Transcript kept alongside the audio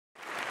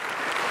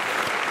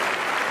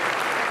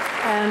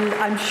And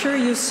I'm sure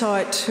you saw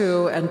it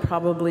too and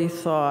probably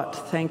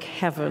thought, thank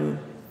heaven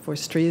for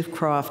Steve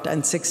Kroft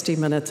and 60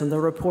 Minutes and the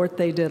report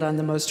they did on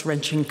the most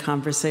wrenching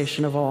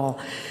conversation of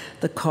all,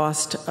 the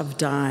cost of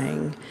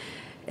dying.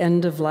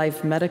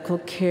 End-of-life medical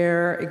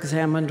care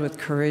examined with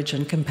courage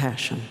and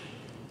compassion.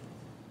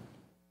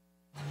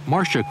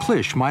 Marcia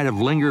Klisch might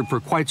have lingered for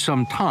quite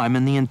some time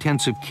in the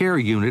intensive care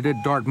unit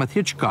at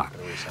Dartmouth-Hitchcock,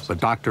 but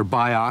Dr.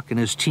 Byock and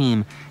his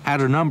team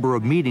had a number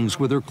of meetings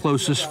with her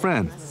closest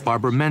friend,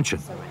 Barbara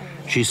Menchen.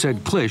 She said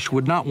Klisch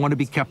would not want to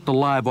be kept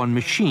alive on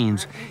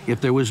machines if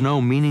there was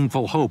no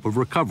meaningful hope of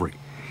recovery.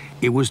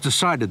 It was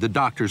decided the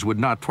doctors would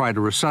not try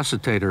to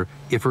resuscitate her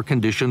if her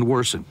condition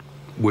worsened,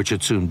 which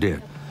it soon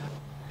did.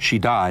 She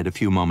died a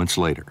few moments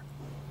later.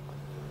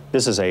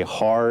 This is a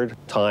hard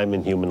time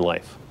in human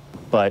life,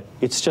 but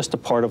it's just a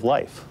part of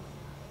life.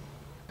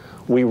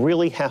 We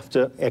really have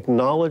to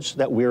acknowledge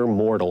that we're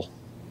mortal,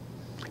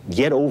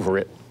 get over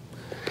it,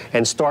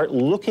 and start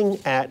looking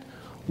at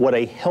what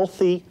a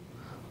healthy,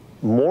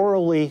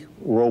 morally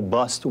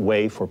robust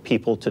way for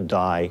people to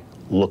die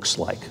looks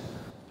like.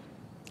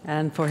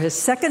 And for his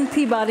second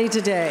Peabody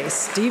today,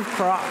 Steve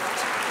Kroft.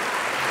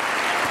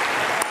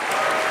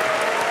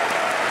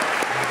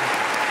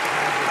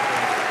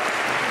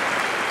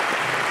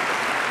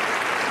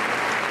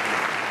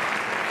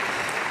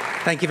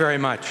 Thank you very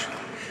much.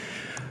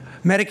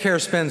 Medicare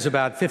spends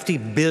about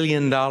 $50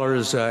 billion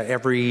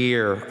every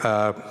year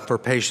for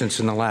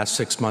patients in the last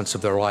 6 months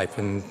of their life,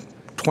 and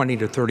 20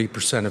 to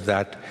 30% of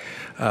that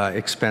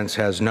expense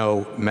has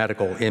no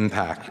medical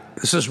impact.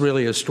 This is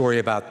really a story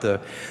about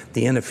the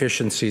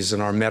inefficiencies in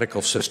our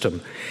medical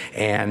system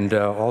and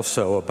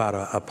also about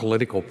a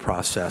political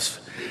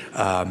process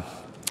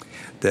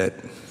that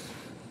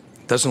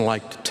doesn't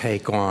like to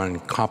take on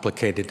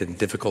complicated and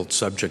difficult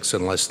subjects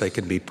unless they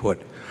can be put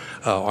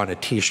on a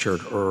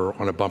T-shirt or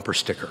on a bumper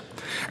sticker.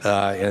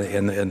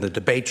 And the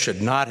debate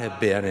should not have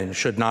been and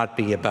should not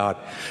be about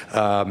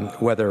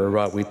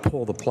whether we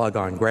pull the plug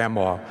on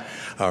grandma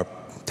or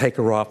take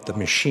her off the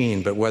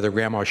machine, but whether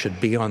grandma should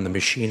be on the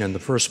machine in the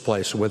first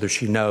place, whether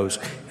she knows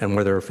and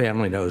whether her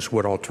family knows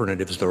what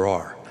alternatives there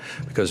are.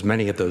 Because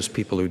many of those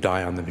people who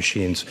die on the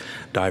machines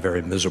die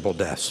very miserable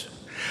deaths.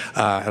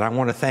 And I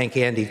want to thank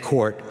Andy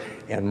Cort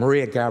and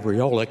Maria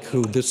Gavrilovic,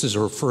 who this is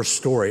her first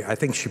story. I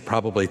think she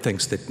probably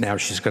thinks that now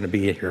she's going to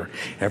be here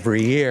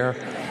every year.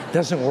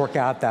 Doesn't work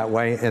out that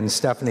way. And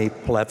Stephanie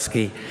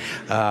Polevsky,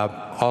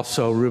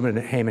 also Ruben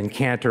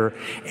Heyman-Cantor,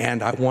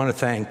 and I want to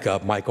thank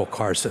Michael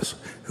Karsis,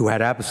 who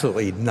had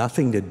absolutely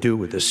nothing to do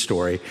with this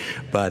story,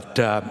 but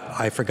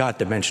I forgot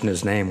to mention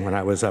his name when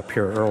I was up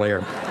here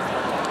earlier.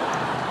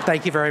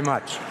 Thank you very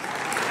much.